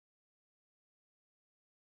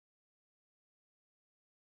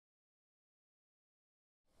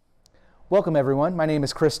Welcome everyone, my name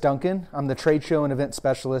is Chris Duncan. I'm the Trade Show and Event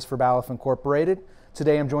Specialist for Balluff Incorporated.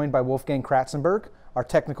 Today I'm joined by Wolfgang Kratzenberg, our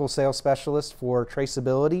Technical Sales Specialist for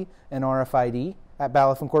Traceability and RFID at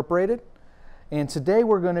Balluff Incorporated. And today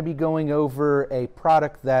we're going to be going over a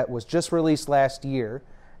product that was just released last year,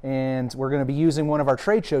 and we're going to be using one of our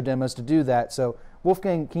trade show demos to do that. So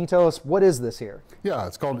Wolfgang, can you tell us what is this here? Yeah,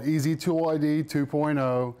 it's called Easy Tool ID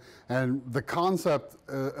 2.0, and the concept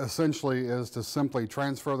essentially is to simply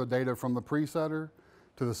transfer the data from the presetter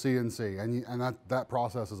to the CNC, and that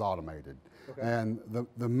process is automated. Okay. And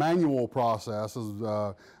the manual process is,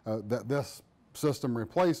 that this system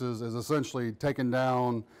replaces is essentially taking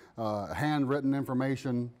down handwritten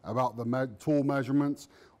information about the tool measurements,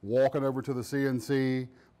 walking over to the CNC,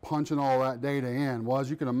 punching all that data in. Well, as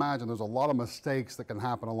you can imagine, there's a lot of mistakes that can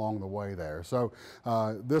happen along the way there. So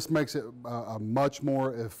this makes it a much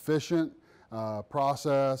more efficient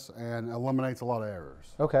process and eliminates a lot of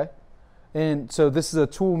errors. Okay. And so this is a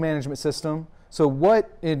tool management system. So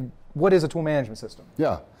what is a tool management system?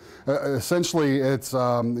 Yeah. Essentially, it's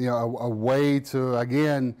a way to,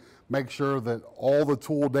 again, make sure that all the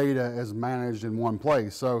tool data is managed in one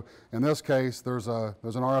place. So in this case, there's an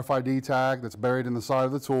RFID tag that's buried in the side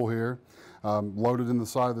of the tool here, loaded in the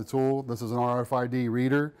side of the tool. This is an RFID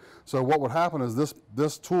reader. So what would happen is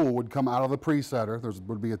this tool would come out of the presetter. There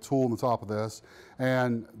would be a tool on the top of this,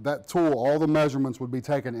 and that tool, all the measurements would be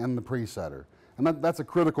taken in the presetter. And that's a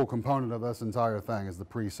critical component of this entire thing, is the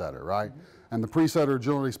presetter, right? Mm-hmm. And the presetter,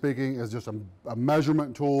 generally speaking, is just a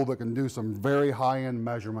measurement tool that can do some very high-end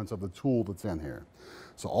measurements of the tool that's in here.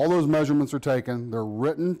 So all those measurements are taken, they're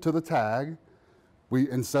written to the tag.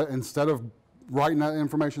 Instead of writing that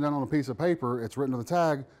information down on a piece of paper, it's written to the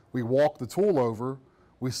tag. We walk the tool over,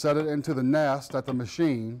 we set it into the nest at the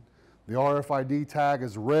machine, the RFID tag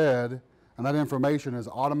is read, and that information is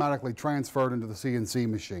automatically transferred into the CNC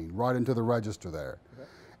machine, right into the register there. Okay.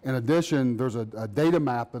 In addition, there's a data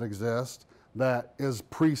map that exists that is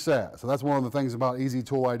preset. So that's one of the things about Easy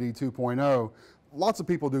Tool ID 2.0. Lots of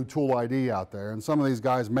people do Tool ID out there, and some of these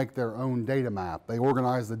guys make their own data map. They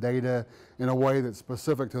organize the data in a way that's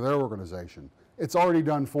specific to their organization. It's already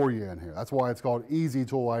done for you in here. That's why it's called Easy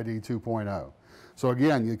Tool ID 2.0. So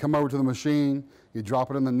again, you come over to the machine, you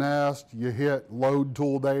drop it in the nest, you hit load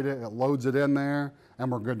tool data, it loads it in there,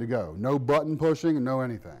 and we're good to go. No button pushing and no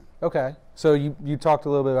anything. Okay, so you talked a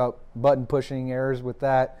little bit about button pushing errors with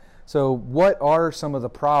that. So what are some of the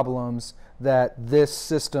problems that this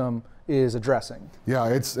system is addressing? Yeah,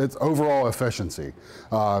 it's overall efficiency,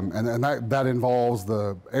 and that involves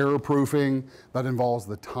the error proofing, that involves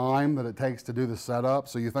the time that it takes to do the setup.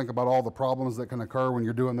 So you think about all the problems that can occur when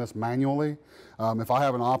you're doing this manually. If I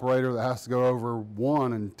have an operator that has to go over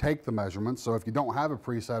one and take the measurements, so if you don't have a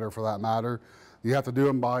presetter for that matter, you have to do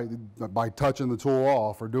them by touching the tool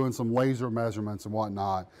off or doing some laser measurements and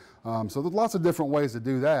whatnot. So there's lots of different ways to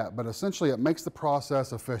do that, but essentially it makes the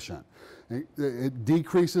process efficient. It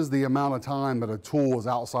decreases the amount of time that a tool is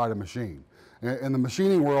outside a machine. In the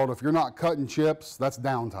machining world, if you're not cutting chips, that's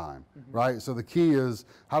downtime, right? So the key is,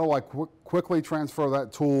 how do I quickly transfer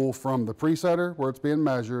that tool from the presetter, where it's being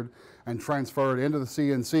measured, and transfer it into the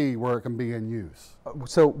CNC where it can be in use.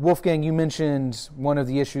 So Wolfgang, you mentioned one of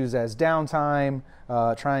the issues as downtime,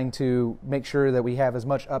 trying to make sure that we have as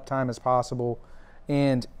much uptime as possible.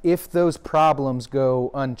 And if those problems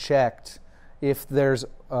go unchecked, if there's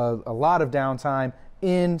a lot of downtime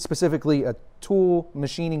in specifically a tool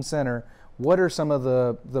machining center, what are some of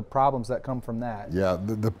the problems that come from that? Yeah,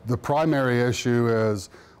 the primary issue is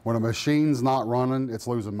when a machine's not running, it's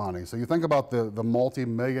losing money. So you think about the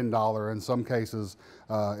multi-million-dollar, in some cases,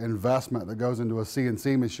 investment that goes into a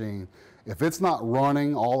CNC machine. If it's not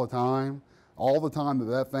running all the time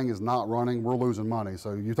that thing is not running, we're losing money.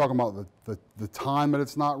 So you're talking about the time that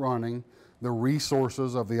it's not running, the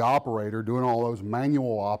resources of the operator doing all those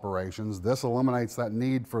manual operations. This eliminates that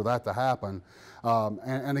need for that to happen.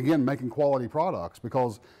 And again, making quality products,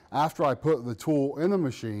 because after I put the tool in the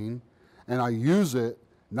machine and I use it,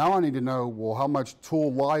 now I need to know, well, how much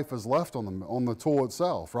tool life is left on the tool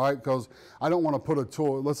itself, right? Because I don't want to put a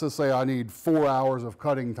tool, let's just say I need 4 hours of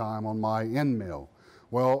cutting time on my end mill.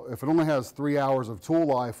 Well, if it only has 3 hours of tool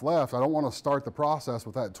life left, I don't want to start the process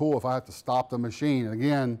with that tool if I have to stop the machine. And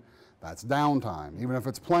again, that's downtime, even if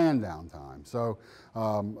it's planned downtime. So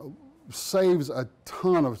saves a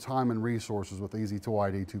ton of time and resources with Easy Tool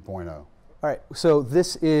ID 2.0. All right, so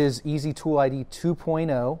this is Easy Tool ID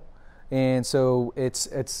 2.0. And so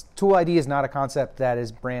it's Tool ID is not a concept that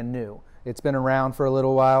is brand new. It's been around for a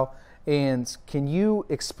little while. And can you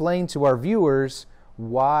explain to our viewers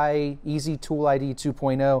why Easy Tool ID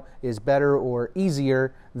 2.0 is better or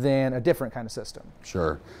easier than a different kind of system.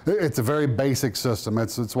 Sure. It's a very basic system.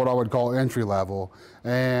 It's what I would call entry level.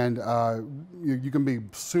 And you can be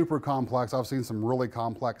super complex. I've seen some really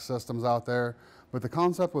complex systems out there. But the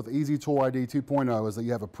concept with Easy Tool ID 2.0 is that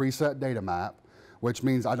you have a preset data map, which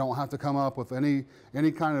means I don't have to come up with any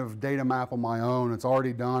kind of data map on my own. It's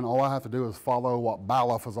already done. All I have to do is follow what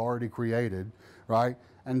Balluff has already created, right?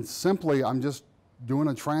 And simply, I'm just doing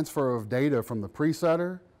a transfer of data from the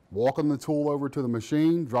presetter, walking the tool over to the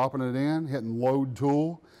machine, dropping it in, hitting load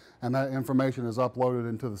tool, and that information is uploaded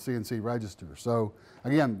into the CNC register. So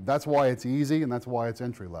again, that's why it's easy and that's why it's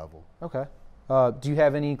entry level. Okay. Do you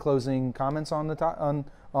have any closing comments on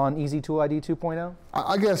on Easy Tool ID 2.0?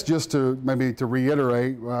 I guess just to maybe to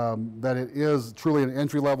reiterate that it is truly an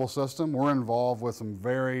entry level system. We're involved with some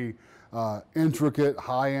very intricate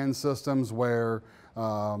high-end systems where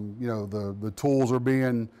you know, the tools are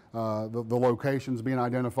being, the locations being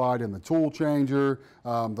identified in the tool changer,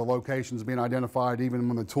 the locations being identified even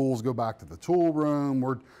when the tools go back to the tool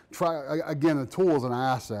room. Again, the tool is an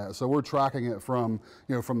asset, so we're tracking it from,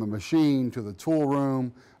 you know, from the machine to the tool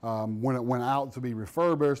room, when it went out to be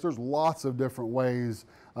refurbished. There's lots of different ways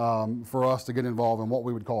for us to get involved in what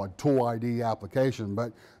we would call a tool ID application.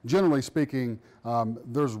 But generally speaking,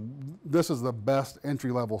 this is the best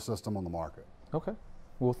entry-level system on the market. Okay.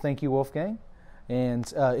 Well, thank you, Wolfgang.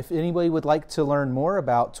 And if anybody would like to learn more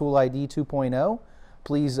about Tool ID 2.0,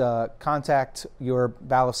 please contact your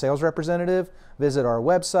Balluff sales representative, visit our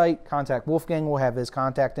website, contact Wolfgang. We'll have his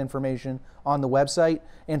contact information on the website.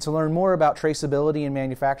 And to learn more about traceability and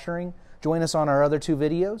manufacturing, join us on our other 2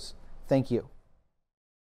 videos. Thank you.